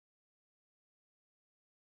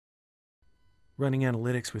Running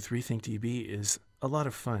analytics with RethinkDB is a lot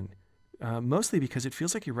of fun, mostly because it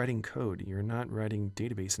feels like you're writing code. You're not writing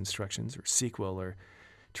database instructions or SQL or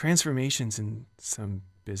transformations in some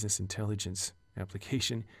business intelligence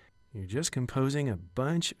application. You're just composing a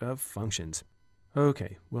bunch of functions.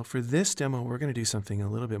 Okay, well for this demo, we're going to do something a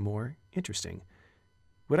little bit more interesting.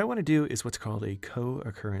 What I want to do is what's called a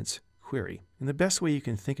co-occurrence query. And the best way you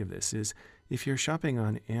can think of this is if you're shopping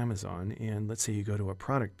on Amazon and let's say you go to a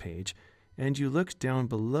product page and you look down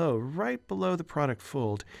below, right below the product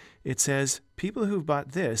fold, it says people who've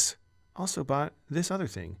bought this also bought this other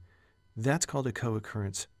thing. That's called a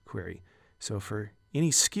co-occurrence query. So for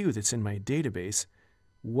any SKU that's in my database,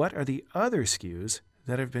 what are the other SKUs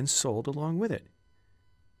that have been sold along with it?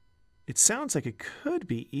 It sounds like it could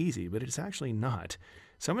be easy, but it's actually not.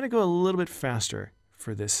 So I'm going to go a little bit faster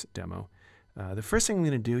for this demo. The first thing I'm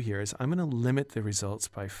going to do here is I'm going to limit the results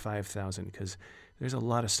by 5,000 because there's a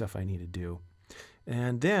lot of stuff I need to do.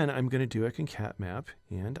 And then I'm going to do a concat map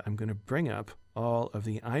and I'm going to bring up all of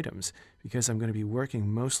the items because I'm going to be working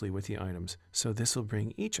mostly with the items. So this will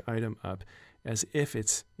bring each item up as if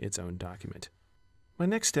it's its own document. My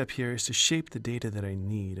next step here is to shape the data that I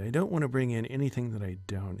need. I don't want to bring in anything that I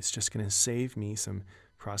don't. It's just going to save me some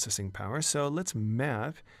processing power. So let's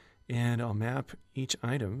map, and I'll map each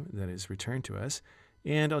item that is returned to us.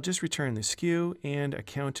 And I'll just return the SKU and a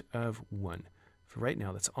count of 1. For right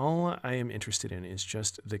now, that's all I am interested in is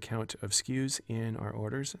just the count of SKUs in our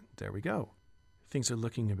orders. There we go. Things are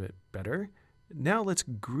looking a bit better. Now let's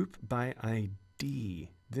group by ID.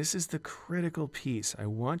 This is the critical piece. I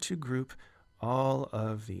want to group all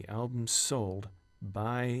of the albums sold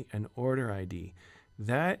by an order ID.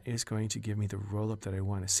 That is going to give me the roll-up that I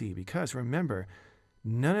want to see because remember,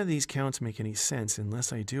 none of these counts make any sense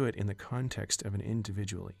unless I do it in the context of an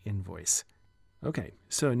individual invoice. Okay,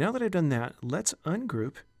 so now that I've done that, let's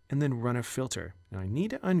ungroup and then run a filter. Now I need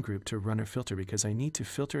to ungroup to run a filter because I need to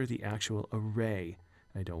filter the actual array.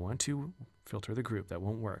 I don't want to filter the group, that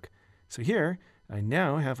won't work. So here, I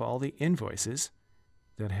now have all the invoices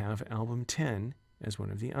that have album 10 as one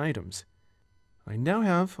of the items. I now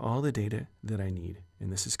have all the data that I need,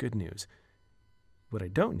 and this is good news. What I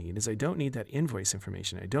don't need is I don't need that invoice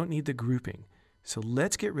information. I don't need the grouping. So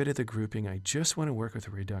let's get rid of the grouping. I just want to work with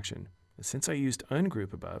a reduction. Since I used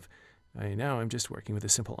ungroup above, I'm just working with a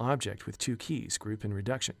simple object with 2 keys, group and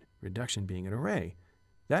reduction. Reduction being an array.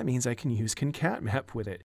 That means I can use concat map with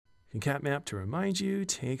it. Concat map, to remind you,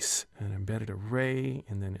 takes an embedded array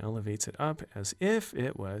and then elevates it up as if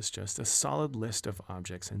it was just a solid list of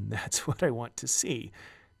objects. And that's what I want to see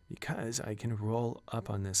because I can roll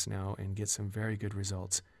up on this now and get some very good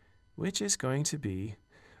results, which is going to be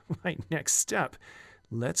my next step.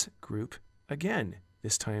 Let's group again,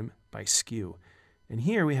 this time by SKU. And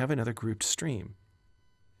here we have another grouped stream.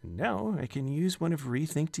 And now I can use one of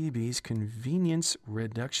RethinkDB's convenience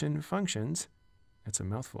reduction functions. That's a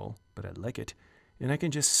mouthful, but I like it. And I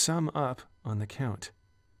can just sum up on the count.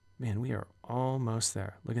 Man, we are almost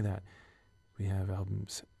there. Look at that. We have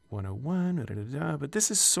albums 101, but this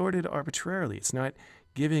is sorted arbitrarily. It's not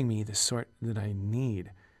giving me the sort that I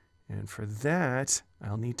need. And for that,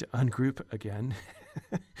 I'll need to ungroup again.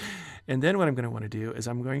 And then what I'm going to want to do is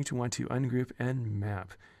I'm going to want to ungroup and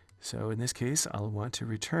map. So in this case, I'll want to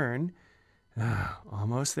return,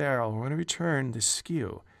 almost there, I'll want to return the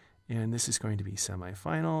SKU. And this is going to be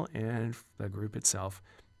semifinal and the group itself.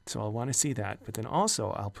 So I'll want to see that. But then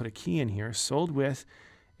also I'll put a key in here, sold with,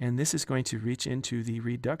 and this is going to reach into the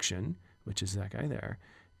reduction, which is that guy there,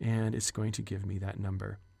 and it's going to give me that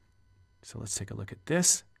number. So let's take a look at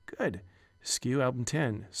this. Good. SKU album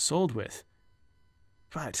 10, sold with.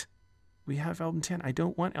 But we have album 10. I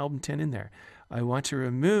don't want album 10 in there. I want to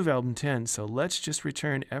remove album 10. So let's just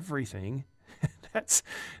return everything that's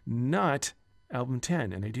not album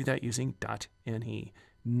 10. And I do that using .ne,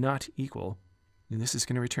 not equal. And this is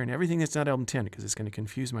going to return everything that's not album 10 because it's going to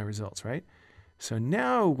confuse my results, right? So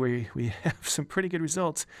now we have some pretty good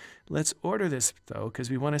results. Let's order this, though, because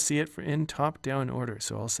we want to see it in top-down order.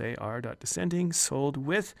 So I'll say r.descending, sold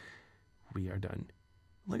with. We are done.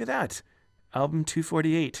 Look at that. Album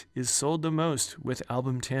 248 is sold the most with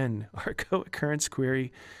album 10. Our co-occurrence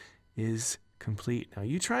query is complete. Now,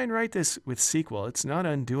 you try and write this with SQL. It's not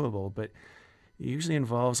undoable, but it usually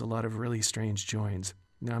involves a lot of really strange joins.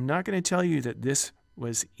 Now, I'm not going to tell you that this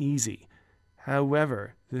was easy.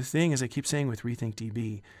 However, the thing, as I keep saying with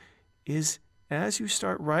RethinkDB, is as you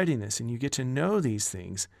start writing this and you get to know these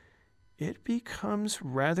things, it becomes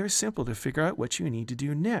rather simple to figure out what you need to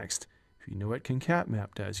do next. If you know what concat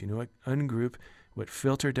map does, you know what ungroup, what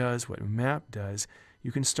filter does, what map does,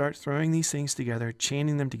 you can start throwing these things together,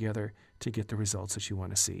 chaining them together to get the results that you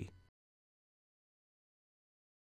want to see.